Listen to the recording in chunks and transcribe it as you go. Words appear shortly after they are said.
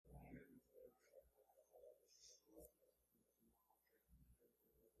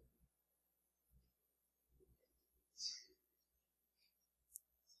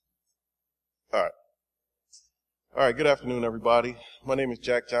All right, good afternoon, everybody. My name is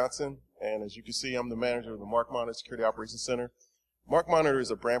Jack Johnson, and as you can see, I'm the manager of the Mark Monitor Security Operations Center. Mark Monitor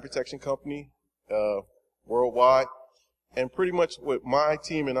is a brand protection company worldwide, and pretty much what my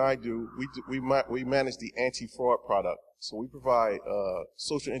team and I do, we manage the anti-fraud product. So we provide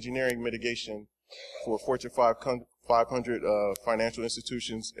social engineering mitigation for Fortune 500 financial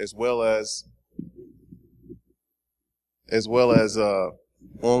institutions, as well as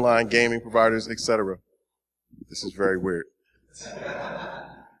online gaming providers, etc. This is very weird.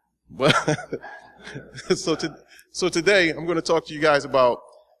 But so today I'm going to talk to you guys about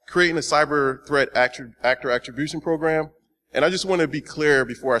creating a cyber threat actor attribution program. And I just want to be clear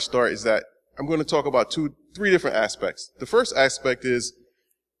before I start is that I'm going to talk about three different aspects. The first aspect is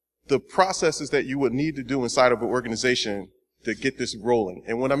the processes that you would need to do inside of an organization to get this rolling.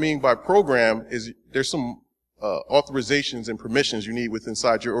 And what I mean by program is there's some authorizations and permissions you need within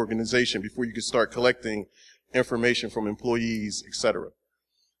inside your organization before you can start collecting information from employees, etc.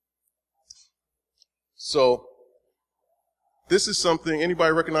 So this is something,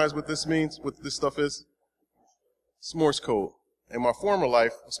 anybody recognize what this means, what this stuff is? It's Morse code. In my former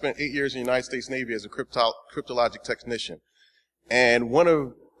life, I spent 8 years in the United States Navy as a cryptologic technician. And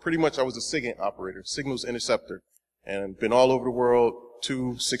pretty much I was a SIGINT operator, signals interceptor, and been all over the world,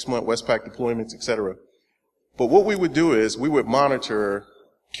 2 6-month Westpac deployments, etc. But what we would do is we would monitor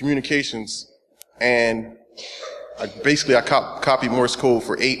communications, and I copy Morse code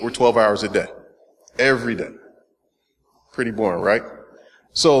for 8 or 12 hours a day, every day. Pretty boring, right?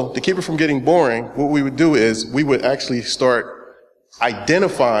 So to keep it from getting boring, what we would do is we would actually start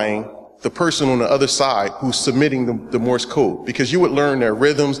identifying the person on the other side who's submitting the Morse code, because you would learn their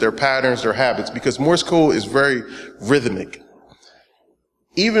rhythms, their patterns, their habits, because Morse code is very rhythmic.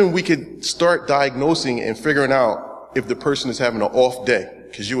 Even we could start diagnosing and figuring out if the person is having an off day,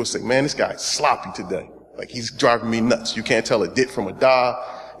 because you will say, man, this guy's sloppy today. Like, he's driving me nuts. You can't tell a dit from a da,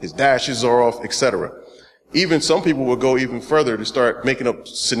 his dashes are off, etc. Even some people will go even further to start making up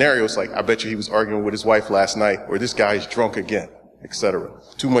scenarios like, I bet you he was arguing with his wife last night, or this guy is drunk again, etc.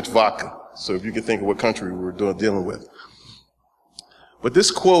 Too much vodka. So if you can think of what country we were dealing with. But this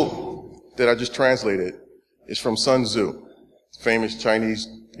quote that I just translated is from Sun Tzu, famous Chinese,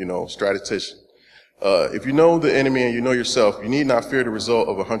 strategist. If you know the enemy and you know yourself, you need not fear the result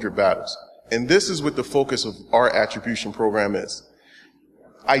of 100 battles. And this is what the focus of our attribution program is.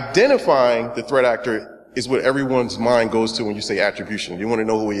 Identifying the threat actor is what everyone's mind goes to when you say attribution. You want to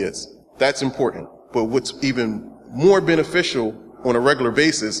know who he is. That's important. But what's even more beneficial on a regular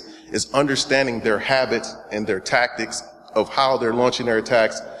basis is understanding their habits and their tactics of how they're launching their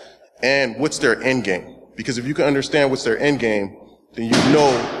attacks and what's their end game. Because if you can understand what's their end game, then you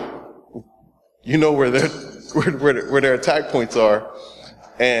know where their attack points are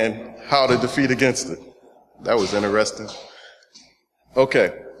and how to defeat against it. That was interesting.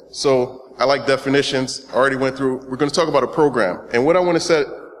 Okay, so I like definitions. I already went through. We're going to talk about a program. And what I want to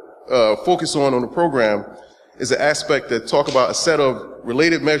focus on the program is an aspect that talk about a set of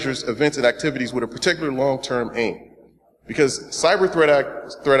related measures, events, and activities with a particular long-term aim. Because cyber threat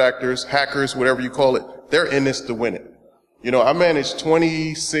actors, hackers, whatever you call it, they're in this to win it. I manage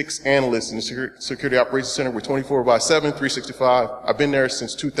 26 analysts in the Security Operations Center. We're 24/7, 365. I've been there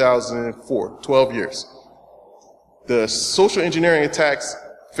since 2004, 12 years. The social engineering attacks,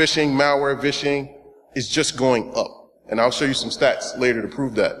 phishing, malware, vishing, is just going up. And I'll show you some stats later to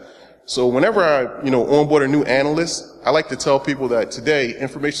prove that. So whenever I, onboard a new analyst, I like to tell people that today,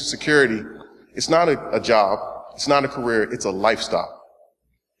 information security, it's not a job, it's not a career, it's a lifestyle.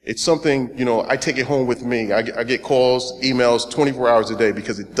 It's something, I take it home with me. I get calls, emails 24 hours a day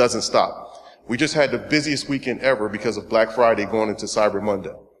because it doesn't stop. We just had the busiest weekend ever because of Black Friday going into Cyber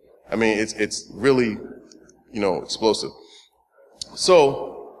Monday. I mean, it's really, explosive.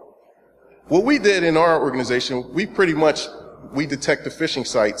 So what we did in our organization, we detect the phishing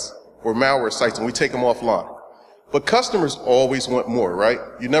sites or malware sites and we take them offline. But customers always want more, right?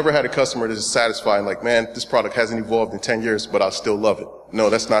 You never had a customer that is satisfied and like, man, this product hasn't evolved in 10 years, but I still love it. No,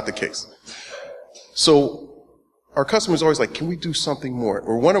 that's not the case. So our customers are always like, can we do something more?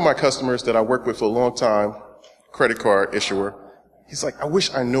 Or one of my customers that I worked with for a long time, credit card issuer, he's like, I wish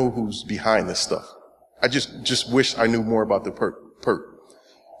I knew who's behind this stuff. I just wish I knew more about the perk.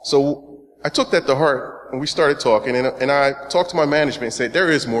 So I took that to heart and we started talking and I talked to my management and said, there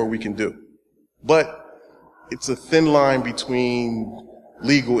is more we can do. But it's a thin line between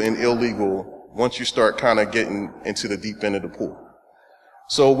legal and illegal once you start kind of getting into the deep end of the pool.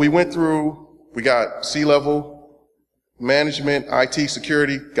 So we got C-level, management, IT,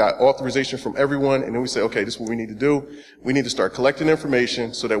 security, got authorization from everyone, and then we say, okay, this is what we need to do. We need to start collecting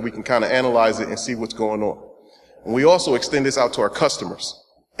information so that we can kind of analyze it and see what's going on. And we also extend this out to our customers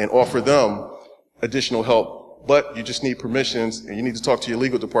and offer them additional help. But you just need permissions, and you need to talk to your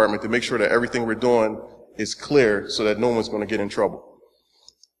legal department to make sure that everything we're doing is clear so that no one's going to get in trouble.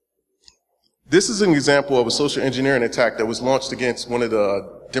 This is an example of a social engineering attack that was launched against one of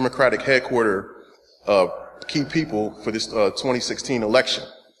the Democratic headquarter key people for this 2016 election.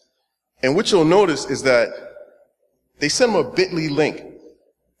 And what you'll notice is that they sent them a bit.ly link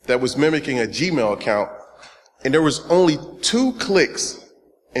that was mimicking a Gmail account, and there was only 2 clicks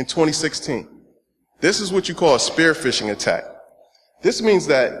in 2016. This is what you call a spear phishing attack. This means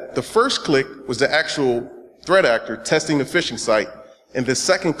that the first click was the actual threat actor testing the phishing site, and the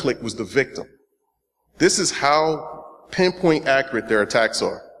second click was the victim. This is how pinpoint accurate their attacks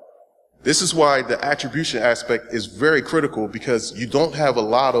are. This is why the attribution aspect is very critical, because you don't have a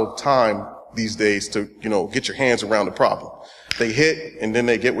lot of time these days to, get your hands around the problem. They hit, and then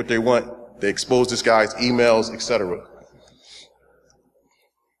they get what they want. They expose this guy's emails, etc.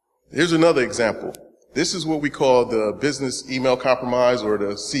 Here's another example. This is what we call the business email compromise, or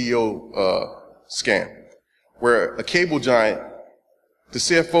the CEO scam, where a cable giant, the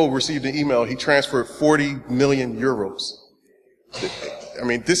CFO received an email, he transferred 40 million euros. I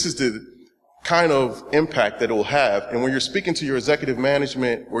mean, this is the kind of impact that it will have. And when you're speaking to your executive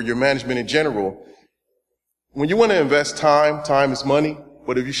management or your management in general, when you want to invest time is money,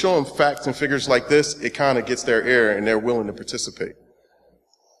 but if you show them facts and figures like this, it kind of gets their ear and they're willing to participate.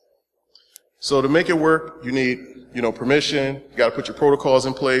 So to make it work, you need, permission, you got to put your protocols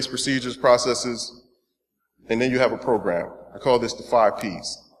in place, procedures, processes, and then you have a program. I call this the 5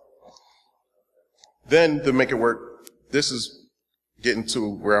 Ps. Then to make it work, this is getting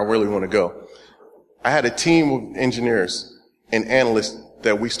to where I really want to go. I had a team of engineers and analysts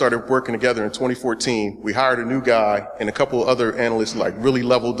that we started working together in 2014. We hired a new guy and a couple of other analysts really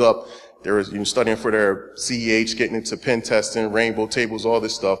leveled up. They were studying for their CEH, getting into pen testing, rainbow tables, all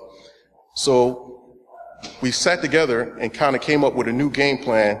this stuff. So we sat together and kind of came up with a new game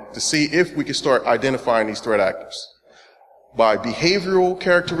plan to see if we could start identifying these threat actors by behavioral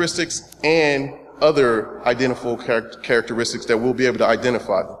characteristics and other identifiable characteristics that we'll be able to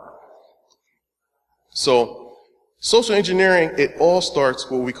identify them. So social engineering, it all starts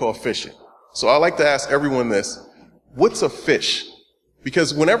with what we call phishing. So I like to ask everyone this: what's a phish?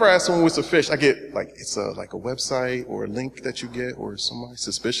 Because whenever I ask someone what's a phish, I get it's like a website or a link that you get or somebody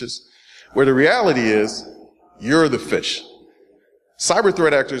suspicious. Where the reality is, you're the fish. Cyber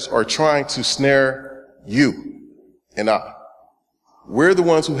threat actors are trying to snare you and I. We're the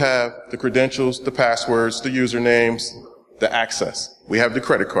ones who have the credentials, the passwords, the usernames, the access. We have the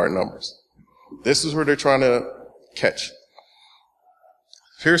credit card numbers. This is where they're trying to catch.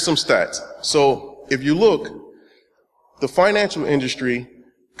 Here's some stats. So if you look, the financial industry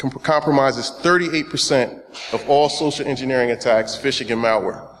compromises 38% of all social engineering attacks, phishing, and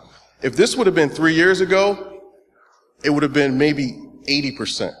malware. If this would have been 3 years ago, it would have been maybe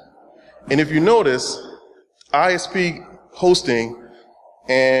 80%. And if you notice, ISP hosting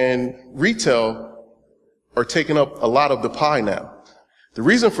and retail are taking up a lot of the pie now. The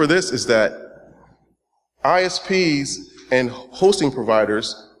reason for this is that ISPs and hosting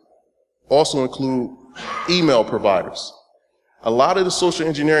providers also include email providers. A lot of the social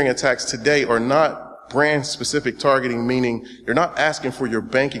engineering attacks today are not brand-specific targeting, meaning they're not asking for your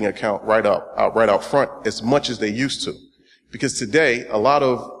banking account right out front as much as they used to. Because today, a lot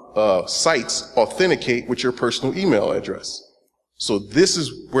of sites authenticate with your personal email address. So this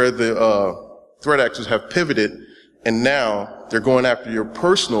is where the threat actors have pivoted, and now they're going after your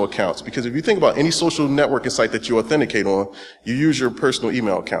personal accounts. Because if you think about any social networking site that you authenticate on, you use your personal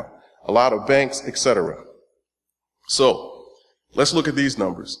email account. A lot of banks, etc. So let's look at these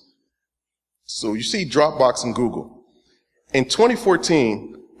numbers. So you see Dropbox and Google. In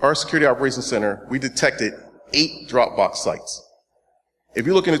 2014, our Security Operations Center, we detected 8 Dropbox sites. If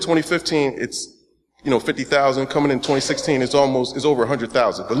you look into 2015, it's 50,000. Coming in 2016, it's over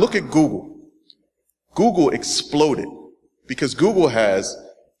 100,000. But look at Google. Google exploded because Google has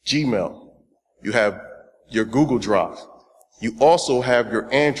Gmail. You have your Google Drive. You also have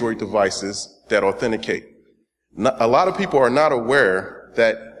your Android devices that authenticate. A lot of people are not aware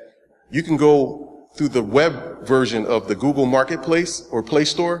that you can go through the web version of the Google Marketplace or Play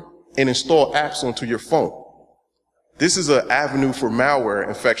Store and install apps onto your phone. This is an avenue for malware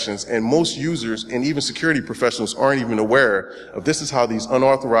infections, and most users and even security professionals aren't even aware of this is how these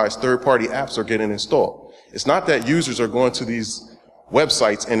unauthorized third-party apps are getting installed. It's not that users are going to these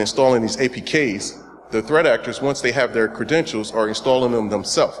websites and installing these APKs. The threat actors, once they have their credentials, are installing them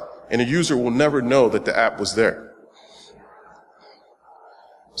themselves, and the user will never know that the app was there.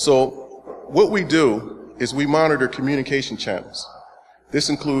 So what we do is we monitor communication channels. This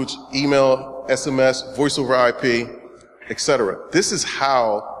includes email, SMS, voice over IP, etc. This is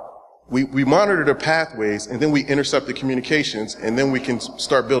how we monitor the pathways, and then we intercept the communications, and then we can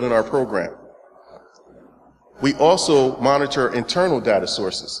start building our program. We also monitor internal data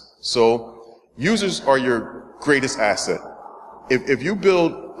sources. So users are your greatest asset. If you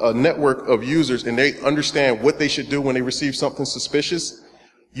build a network of users and they understand what they should do when they receive something suspicious,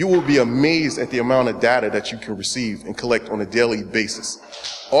 you will be amazed at the amount of data that you can receive and collect on a daily basis.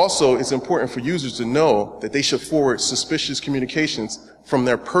 Also, it's important for users to know that they should forward suspicious communications from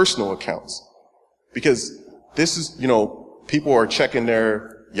their personal accounts. Because this is, people are checking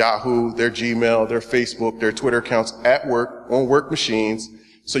their Yahoo, their Gmail, their Facebook, their Twitter accounts at work, on work machines.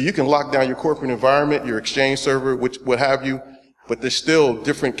 So you can lock down your corporate environment, your Exchange server, what have you, but there's still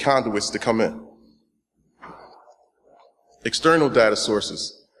different conduits to come in. External data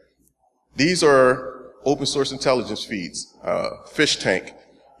sources. These are open source intelligence feeds, Fish Tank.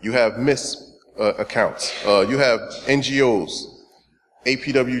 You have MIS accounts. You have NGOs,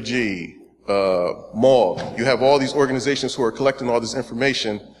 APWG, MOG. You have all these organizations who are collecting all this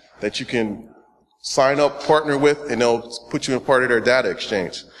information that you can sign up, partner with, and they'll put you in part of their data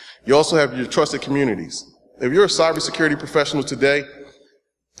exchange. You also have your trusted communities. If you're a cybersecurity professional today,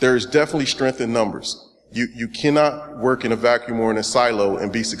 there's definitely strength in numbers. You cannot work in a vacuum or in a silo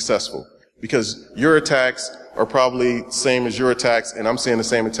and be successful, because your attacks are probably the same as your attacks, and I'm saying the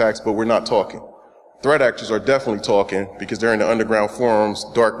same attacks, but we're not talking. Threat actors are definitely talking because they're in the underground forums,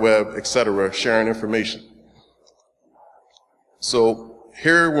 dark web, etc., sharing information. So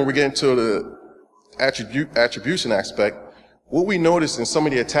here, when we get into the attribution aspect, what we notice in some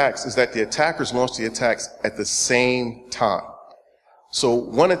of the attacks is that the attackers launch the attacks at the same time. So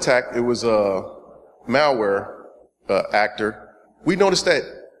one attack, it was a malware actor. We noticed that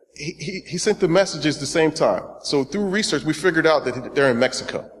he sent the messages the same time. So through research, we figured out that they're in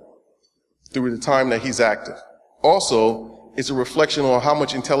Mexico through the time that he's active. Also, it's a reflection on how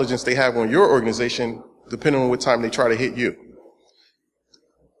much intelligence they have on your organization, depending on what time they try to hit you.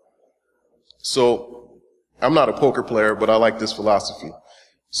 So I'm not a poker player, but I like this philosophy.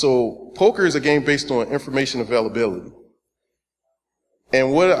 So poker is a game based on information availability.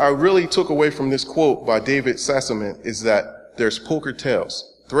 And what I really took away from this quote by David Sassaman is that there's poker tails.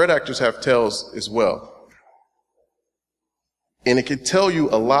 Threat actors have tails as well. And it can tell you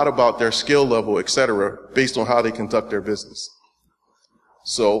a lot about their skill level, etc., based on how they conduct their business.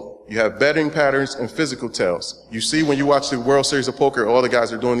 So you have betting patterns and physical tails. You see when you watch the World Series of Poker, all the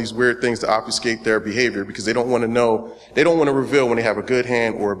guys are doing these weird things to obfuscate their behavior because they don't want to know, they don't want to reveal when they have a good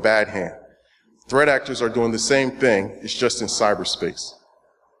hand or a bad hand. Threat actors are doing the same thing, it's just in cyberspace.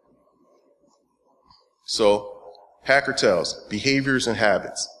 So, hacker tails, behaviors and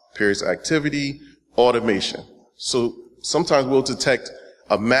habits, periods of activity, automation. So sometimes we'll detect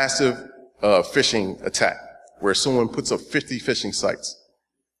a massive phishing attack where someone puts up 50 phishing sites.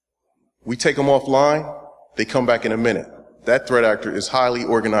 We take them offline, they come back in a minute. That threat actor is highly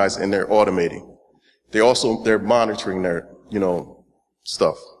organized and they're automating. They're monitoring their,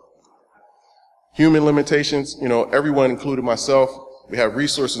 stuff. Human limitations, everyone, including myself, we have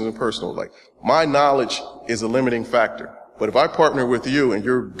resources and personal. Like, my knowledge is a limiting factor. But if I partner with you and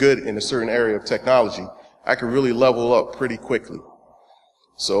you're good in a certain area of technology, I can really level up pretty quickly.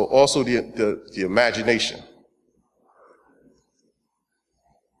 So also the imagination.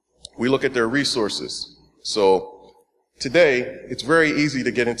 We look at their resources. So today, it's very easy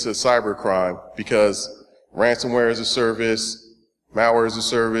to get into cybercrime because ransomware as a service, malware as a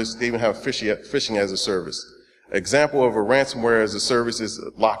service, they even have phishing as a service. An example of a ransomware as a service is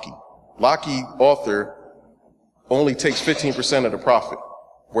Locky. Locky author only takes 15% of the profit,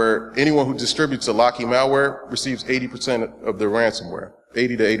 where anyone who distributes a Locky malware receives 80% of the ransomware,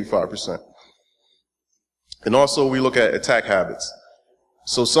 80 to 85%. And also we look at attack habits.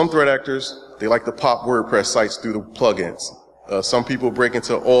 So some threat actors, they like to pop WordPress sites through the plugins. Some people break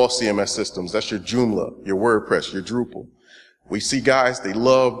into all CMS systems. That's your Joomla, your WordPress, your Drupal. We see guys, they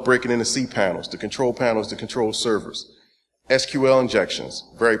love breaking into cPanels, the control servers. SQL injections,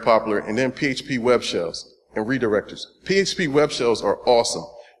 very popular, and then PHP web shells and redirectors. PHP web shells are awesome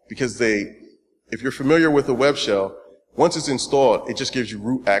because if you're familiar with a web shell, once it's installed, it just gives you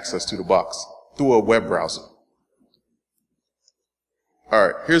root access to the box through a web browser. All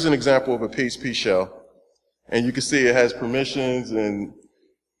right, here's an example of a PHP shell, and you can see it has permissions and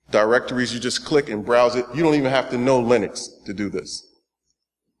directories. You just click and browse it. You don't even have to know Linux to do this.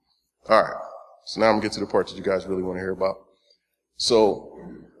 All right, so now I'm going to get to the part that you guys really want to hear about. So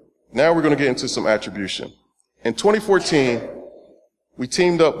now we're going to get into some attribution. In 2014, we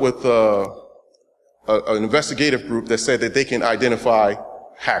teamed up with an investigative group that said that they can identify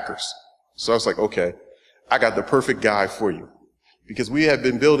hackers. So I was like, okay, I got the perfect guy for you. Because we had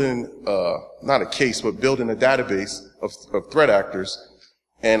been building, not a case, but building a database of threat actors.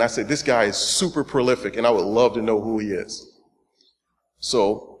 And I said, this guy is super prolific and I would love to know who he is.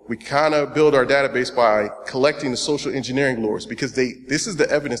 So we kind of build our database by collecting the social engineering lures because this is the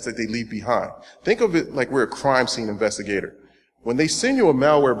evidence that they leave behind. Think of it like we're a crime scene investigator. When they send you a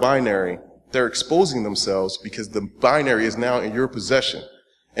malware binary, they're exposing themselves because the binary is now in your possession.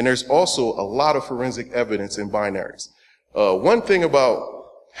 And there's also a lot of forensic evidence in binaries. One thing about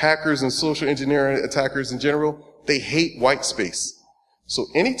hackers and social engineering attackers in general, they hate white space. So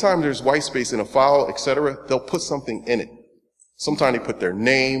anytime there's white space in a file, etc., they'll put something in it. Sometimes they put their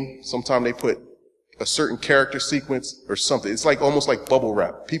name, sometimes they put a certain character sequence or something. It's like almost like bubble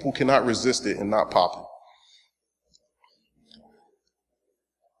wrap. People cannot resist it and not pop it.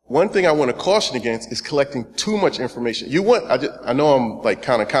 One thing I want to caution against is collecting too much information. I know I'm like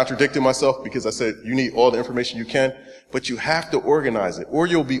kind of contradicting myself because I said you need all the information you can, but you have to organize it or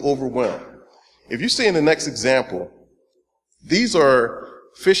you'll be overwhelmed. If you see in the next example, these are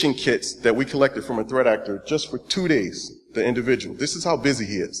phishing kits that we collected from a threat actor just for 2 days, the individual. This is how busy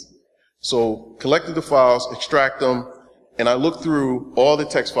he is. So collected the files, extract them, and I looked through all the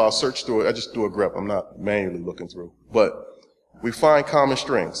text files, searched through it. I just do a grep. I'm not manually looking through. But we find common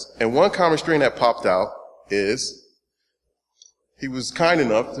strings. And one common string that popped out is he was kind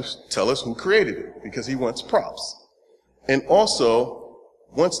enough to tell us who created it because he wants props. And also,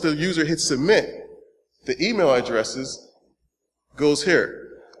 once the user hits submit, the email addresses goes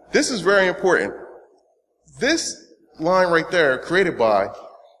here. This is very important. This line right there, created by,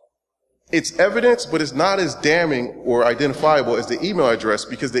 it's evidence, but it's not as damning or identifiable as the email address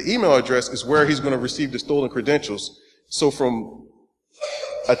because the email address is where he's going to receive the stolen credentials. So from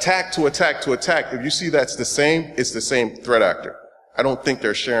attack to attack to attack, if you see that's the same, it's the same threat actor. I don't think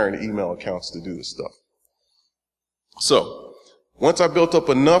they're sharing email accounts to do this stuff. So once I built up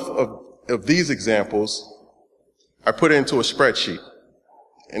enough of these examples, I put it into a spreadsheet.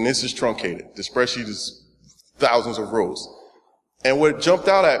 And this is truncated. The spreadsheet is thousands of rows. And what jumped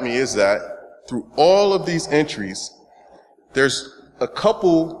out at me is that through all of these entries, there's a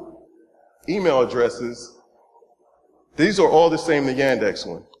couple email addresses. These are all the same, the Yandex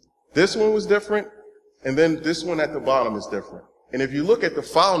one. This one was different, and then this one at the bottom is different. And if you look at the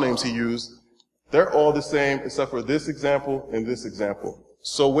file names he used, they're all the same except for this example and this example.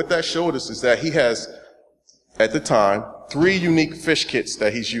 So what that showed us is that he has, at the time, 3 unique fish kits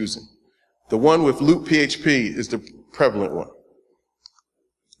that he's using. The one with loop PHP is the prevalent one.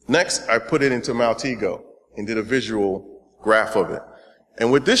 Next, I put it into Maltego and did a visual graph of it.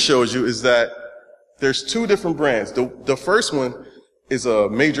 And what this shows you is that there's 2 different brands. The first one is a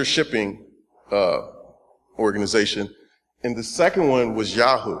major shipping organization, and the second one was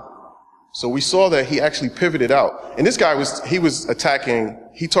Yahoo. So we saw that he actually pivoted out. And this guy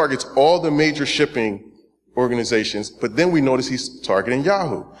he targets all the major shipping organizations, but then we noticed he's targeting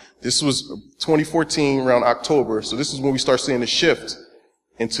Yahoo. This was 2014, around October, so this is when we start seeing the shift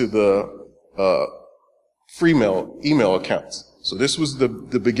into the free email accounts. So this was the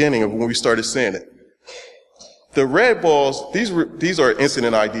beginning of when we started seeing it. The red balls, these are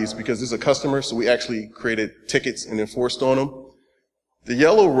incident IDs because this is a customer, so we actually created tickets and enforced on them. The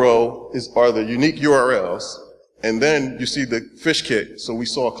yellow row are the unique URLs, and then you see the fish kit, so we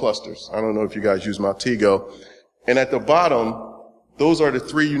saw clusters. I don't know if you guys use Maltego. And at the bottom, those are the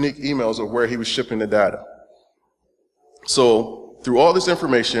 3 unique emails of where he was shipping the data. So through all this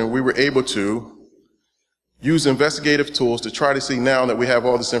information, we were able to use investigative tools to try to see now that we have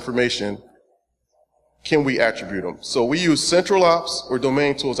all this information, can we attribute them? So we use central ops or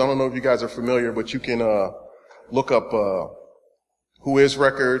domain tools. I don't know if you guys are familiar, but you can look up Whois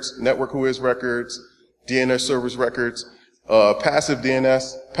records, network Whois records, DNS servers records, passive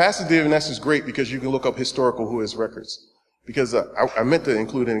DNS. Passive DNS is great because you can look up historical Whois records. Because I meant to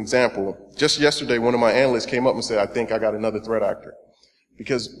include an example. Just yesterday, one of my analysts came up and said, I think I got another threat actor.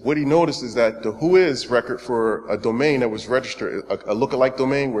 Because what he noticed is that the Whois record for a domain that was registered, a lookalike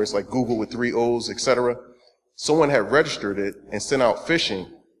domain where it's like Google with 3 O's, etc., someone had registered it and sent out phishing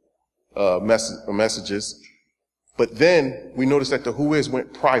messages. But then we noticed that the Whois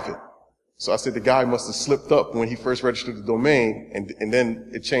went private. So I said the guy must have slipped up when he first registered the domain, and then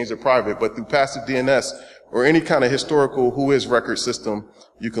it changed to private. But through passive DNS or any kind of historical Whois record system,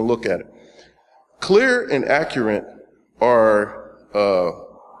 you can look at it. Clear and Accurate are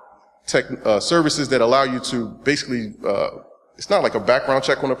services that allow you to basically, it's not like a background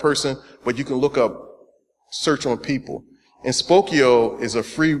check on a person, but you can look up, search on people. And Spokio is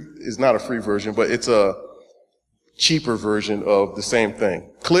not a free version, but it's a cheaper version of the same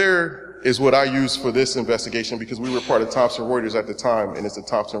thing. Clear is what I used for this investigation because we were part of Thomson Reuters at the time, and it's a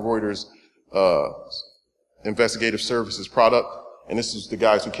Thomson Reuters investigative services product, and this is the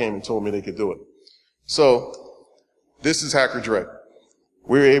guys who came and told me they could do it. So this is Hacker Dre.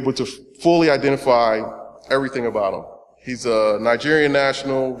 We were able to fully identify everything about him. He's a Nigerian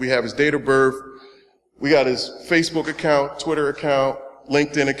national. We have his date of birth. We got his Facebook account, Twitter account,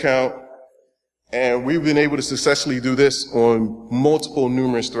 LinkedIn account, and we've been able to successfully do this on multiple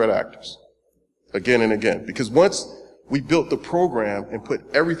numerous threat actors again and again. Because once we built the program and put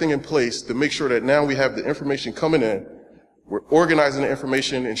everything in place to make sure that now we have the information coming in, we're organizing the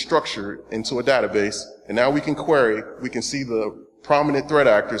information and structure into a database, and now we can query, we can see the prominent threat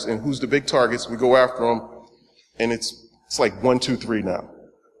actors and who's the big targets, we go after them, and it's like 1, 2, 3 now.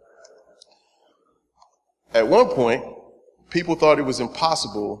 At one point, people thought it was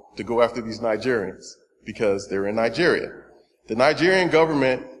impossible to go after these Nigerians because they're in Nigeria. The Nigerian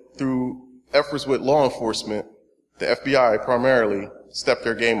government, through efforts with law enforcement, the FBI primarily, stepped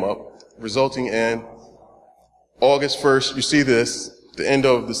their game up, resulting in August 1st, you see this, the end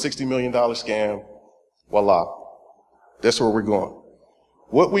of the $60 million scam, voila. That's where we're going.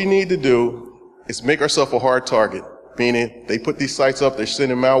 What we need to do is make ourselves a hard target. Meaning, they put these sites up, they're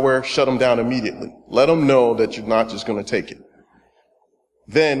sending malware, shut them down immediately. Let them know that you're not just going to take it.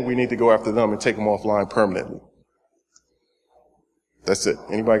 Then we need to go after them and take them offline permanently. That's it.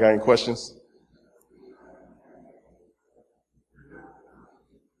 Anybody got any questions?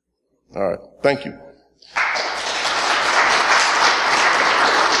 All right. Thank you.